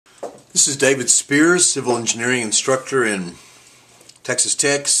This is David Spears, civil engineering instructor in Texas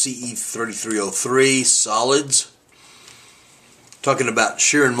Tech, CE 3303, solids. Talking about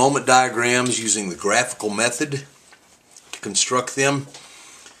shear and moment diagrams using the graphical method to construct them.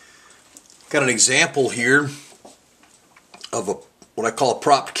 Got an example here of what I call a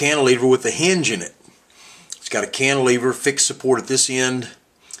propped cantilever with a hinge in it. It's got a cantilever, fixed support at this end,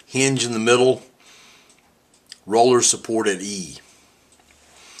 hinge in the middle, roller support at E.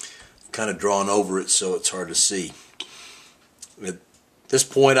 Kind of drawn over it so it's hard to see. At this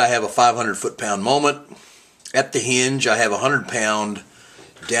point I have a 500 foot-pound moment. At the hinge I have a 100-pound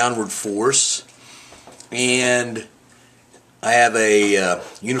downward force, and I have a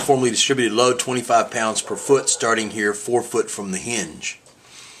uniformly distributed load, 25 pounds per foot, starting here 4 foot from the hinge.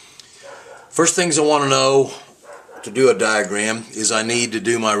 First things I want to know to do a diagram is I need to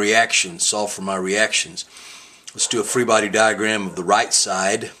do my reactions, solve for my reactions. Let's do a free body diagram of the right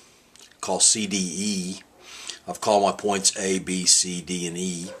side, call CDE. I've called my points A, B, C, D, and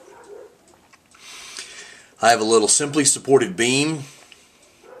E. I have a little simply supported beam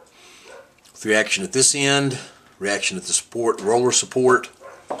with reaction at this end, reaction at the support, roller support.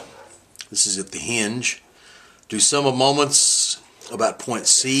 This is at the hinge. Do sum of moments about point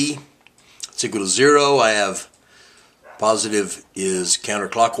C. It's equal to 0. I have positive is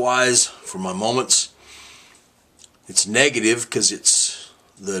counterclockwise for my moments. It's negative because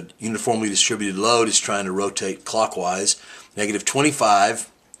the uniformly distributed load is trying to rotate clockwise. Negative 25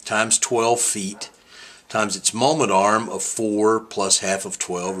 times 12 feet times its moment arm of 4 plus half of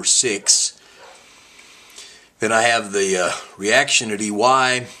 12, or 6. Then I have the reaction at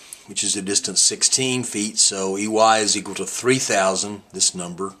EY, which is a distance 16 feet, so EY is equal to 3,000, this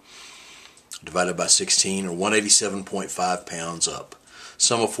number, divided by 16, or 187.5 pounds up.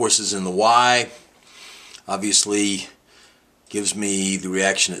 Sum of forces in the Y obviously gives me the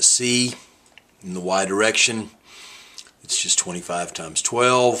reaction at C in the Y direction. It's just 25 times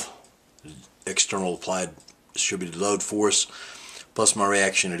 12, external applied distributed load force, plus my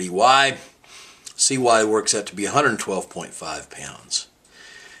reaction at EY. CY works out to be 112.5 pounds.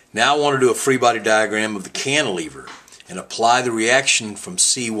 Now I want to do a free body diagram of the cantilever and apply the reaction from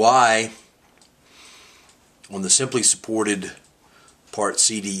CY on the simply supported part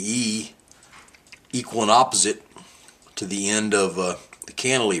CDE, equal and opposite to the end of the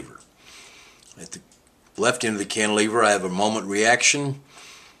cantilever. At the left end of the cantilever I have a moment reaction,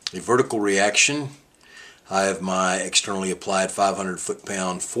 a vertical reaction. I have my externally applied 500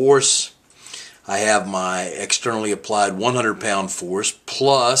 foot-pound force. I have my externally applied 100-pound force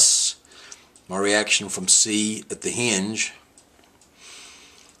plus my reaction from C at the hinge.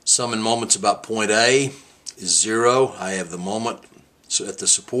 Sum in moments about point A is 0. I have the moment at the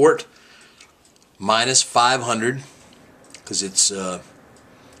support minus 500 because it's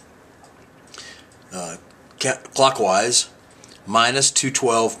clockwise, minus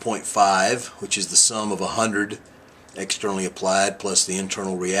 212.5, which is the sum of 100 externally applied plus the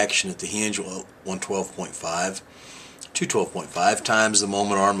internal reaction at the hinge, 112.5, 212.5 times the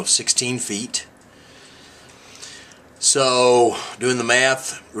moment arm of 16 feet. So doing the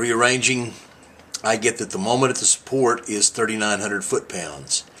math, rearranging, I get that the moment at the support is 3,900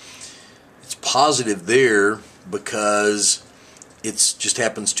 foot-pounds. It's positive there because it just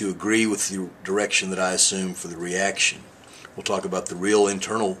happens to agree with the direction that I assume for the reaction. We'll talk about the real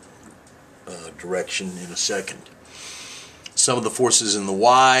internal direction in a second. Some of the forces in the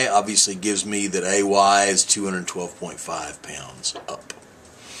Y obviously gives me that AY is 212.5 pounds up.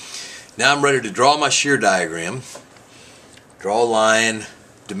 Now I'm ready to draw my shear diagram. Draw a line,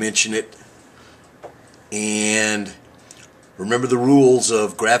 dimension it, and remember the rules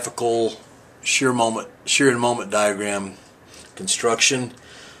of graphical shear and moment diagram construction.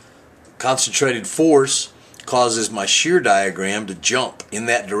 Concentrated force causes my shear diagram to jump in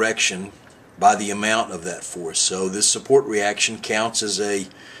that direction by the amount of that force. So this support reaction counts as a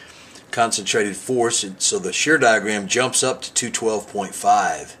concentrated force, and so the shear diagram jumps up to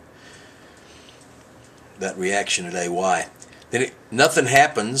 212.5, that reaction at AY. Then nothing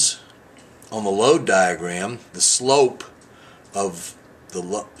happens on the load diagram. The slope of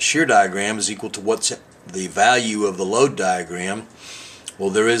the shear diagram is equal to what's the value of the load diagram. Well,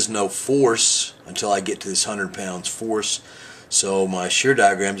 there is no force until I get to this 100 pounds force, so my shear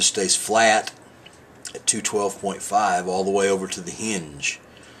diagram just stays flat at 212.5 all the way over to the hinge.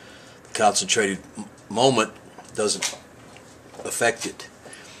 The concentrated moment doesn't affect it.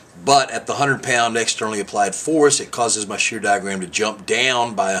 But at the 100-pound externally applied force, it causes my shear diagram to jump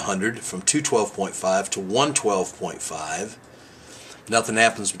down by 100 from 212.5 to 112.5. Nothing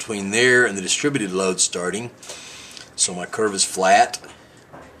happens between there and the distributed load starting, so my curve is flat.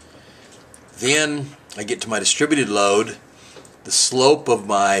 Then I get to my distributed load. The slope of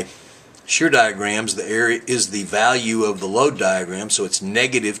my shear diagrams, the area is the value of the load diagram, so it's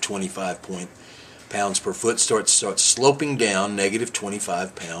negative 25 pounds per foot. Starts sloping down, negative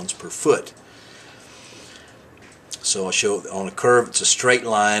 25 pounds per foot. So I'll show on a curve, it's a straight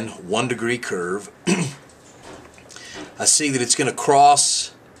line, 1 degree curve. I see that it's going to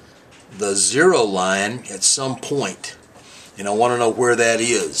cross the 0 line at some point, and I want to know where that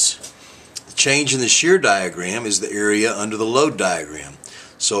is. The change in the shear diagram is the area under the load diagram.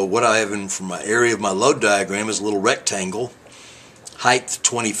 So what I have in from my area of my load diagram is a little rectangle, height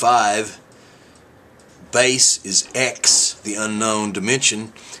 25, base is x, the unknown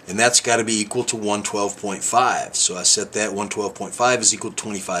dimension, and that's got to be equal to 112.5. So I set that 112.5 is equal to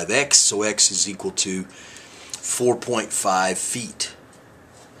 25x, so x is equal to 4.5 feet.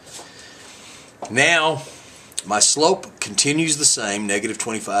 Now my slope continues the same, negative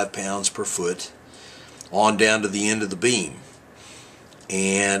 25 pounds per foot, on down to the end of the beam.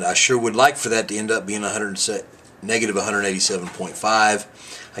 And I sure would like for that to end up being negative 187.5.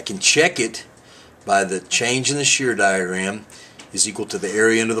 I can check it by the change in the shear diagram is equal to the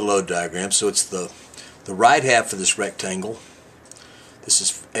area under the load diagram. So it's the right half of this rectangle. This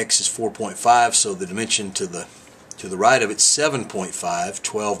is x is 4.5, so the dimension to the right of it's 7.5.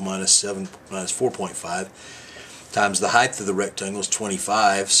 12 minus 7 minus 4.5 times the height of the rectangle is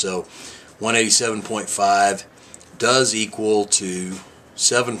 25. So 187.5 does equal to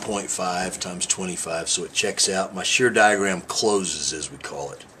 7.5 times 25, so it checks out. My shear diagram closes, as we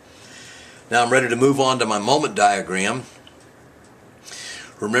call it. Now I'm ready to move on to my moment diagram.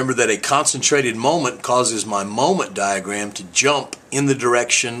 Remember that a concentrated moment causes my moment diagram to jump in the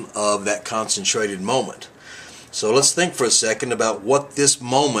direction of that concentrated moment. So let's think for a second about what this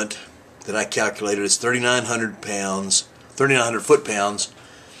moment that I calculated is 3,900 foot-pounds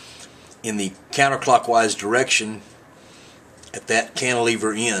in the counterclockwise direction at that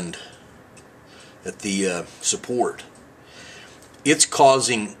cantilever end, at the support. It's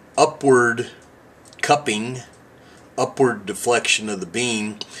causing upward cupping, upward deflection of the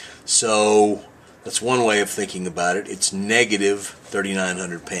beam. So that's one way of thinking about it. It's negative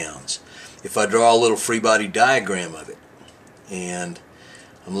 3,900 pounds. If I draw a little free body diagram of it, and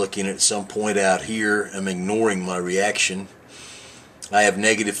I'm looking at some point out here, I'm ignoring my reaction. I have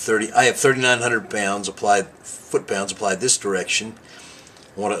 3,900 pounds applied, foot-pounds applied this direction.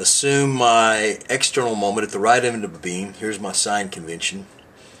 I want to assume my external moment at the right end of the beam. Here's my sign convention.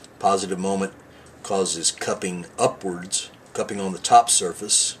 Positive moment causes cupping upwards, cupping on the top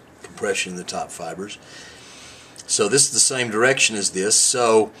surface, compression in the top fibers. So this is the same direction as this,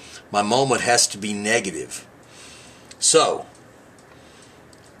 so my moment has to be negative. So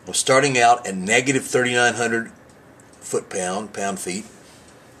I'm starting out at negative 3,900 pound-feet.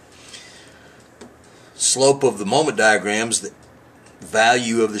 Slope of the moment diagram is the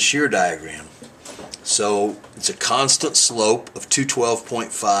value of the shear diagram. So it's a constant slope of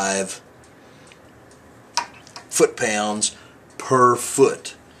 212.5 foot-pounds per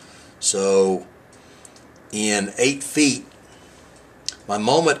foot. So in 8 feet, my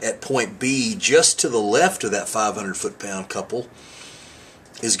moment at point B, just to the left of that 500 foot-pound couple,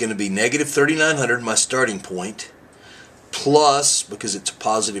 is going to be negative 3,900, my starting point, plus, because it's a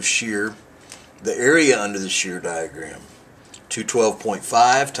positive shear, the area under the shear diagram.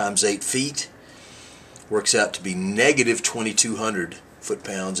 212.5 times 8 feet works out to be negative 2,200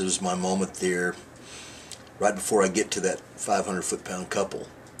 foot-pounds. It is my moment there right before I get to that 500 foot-pound couple.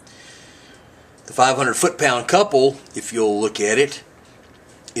 The 500 foot-pound couple, if you'll look at it,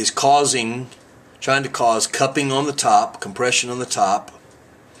 is trying to cause cupping on the top, compression on the top,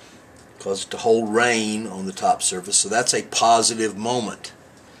 cause it to hold rain on the top surface. So that's a positive moment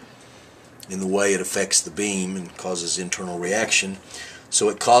in the way it affects the beam and causes internal reaction. So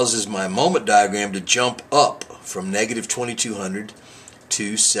it causes my moment diagram to jump up from negative 2,200 to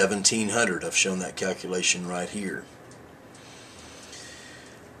 1,700. I've shown that calculation right here.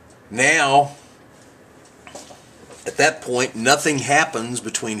 Now, at that point, nothing happens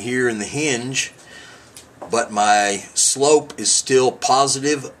between here and the hinge, but my slope is still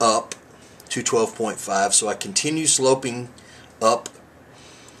positive up, 212.5, so I continue sloping up,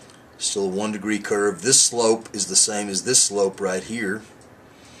 still a 1 degree curve. This slope is the same as this slope right here,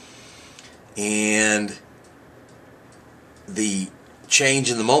 and the change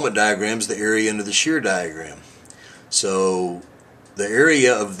in the moment diagram is the area under the shear diagram. So the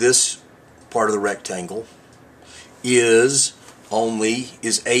area of this part of the rectangle is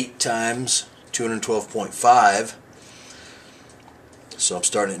 8 times 212.5. So I'm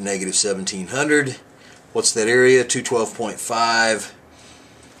starting at negative 1,700. What's that area? 212.5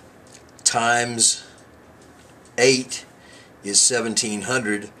 times 8 is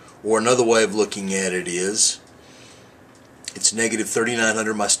 1700, or another way of looking at it is it's negative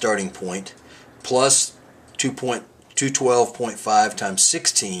 3900, my starting point, plus 212.5 times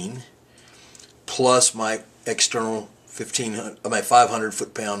 16, plus my external 500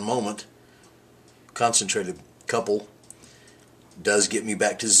 foot-pound moment, concentrated couple, does get me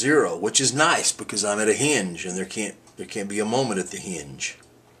back to 0, which is nice because I'm at a hinge and there can't be a moment at the hinge.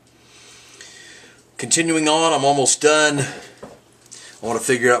 Continuing on, I'm almost done. I want to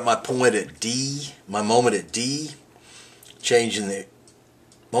figure out my point at D, my moment at D. Changing the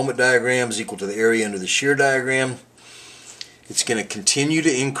moment diagram is equal to the area under the shear diagram. It's going to continue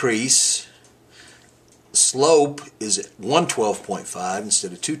to increase. The slope is at 112.5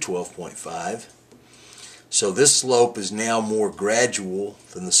 instead of 212.5. So this slope is now more gradual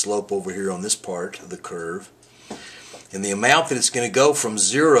than the slope over here on this part of the curve. And the amount that it's going to go from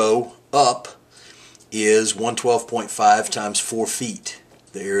 0 up is 112.5 times 4 feet,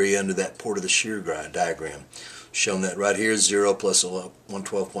 the area under that part of the shear diagram. Shown that right here, 0 plus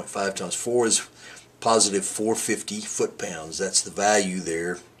 112.5 times 4 is positive 450 foot-pounds. That's the value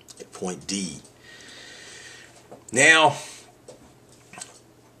there at point D. Now,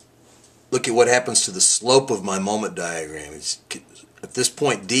 look at what happens to the slope of my moment diagram. At this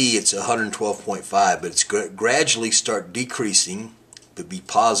point D, it's 112.5, but it's gradually start decreasing, but be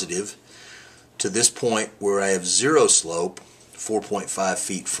positive, to this point where I have 0 slope, 4.5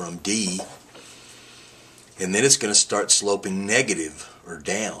 feet from D, and then it's going to start sloping negative or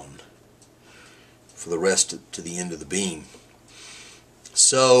down for the rest to the end of the beam.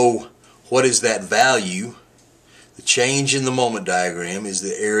 So what is that value? The change in the moment diagram is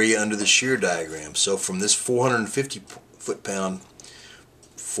the area under the shear diagram. So from this 450 foot-pound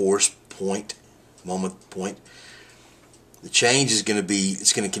force point, moment point, the change is going to be,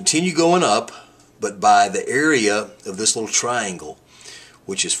 it's going to continue going up, but by the area of this little triangle,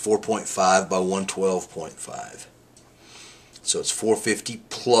 which is 4.5 by 112.5. So it's 450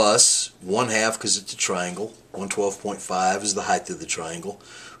 plus 1/2 because it's a triangle. 112.5 is the height of the triangle.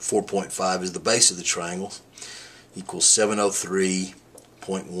 4.5 is the base of the triangle. Equals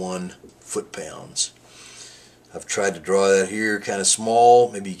 703.1 foot-pounds. I've tried to draw that here kind of small.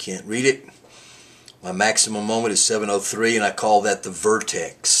 Maybe you can't read it. My maximum moment is 703, and I call that the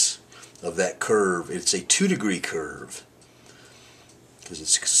vertex of that curve. It's a 2-degree curve because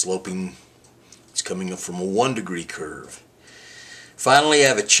it's sloping, it's coming up from a 1-degree curve. Finally, I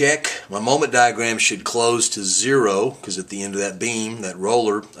have a check. My moment diagram should close to 0 because at the end of that beam, that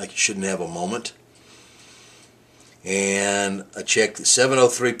roller, I shouldn't have a moment. And I check that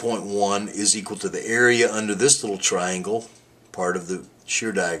 703.1 is equal to the area under this little triangle, part of the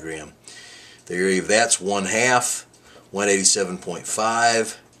shear diagram. The area of that's 1/2,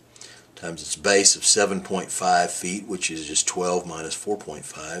 187.5, times its base of 7.5 feet, which is just 12 minus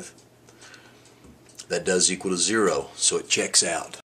 4.5. That does equal to 0, so it checks out.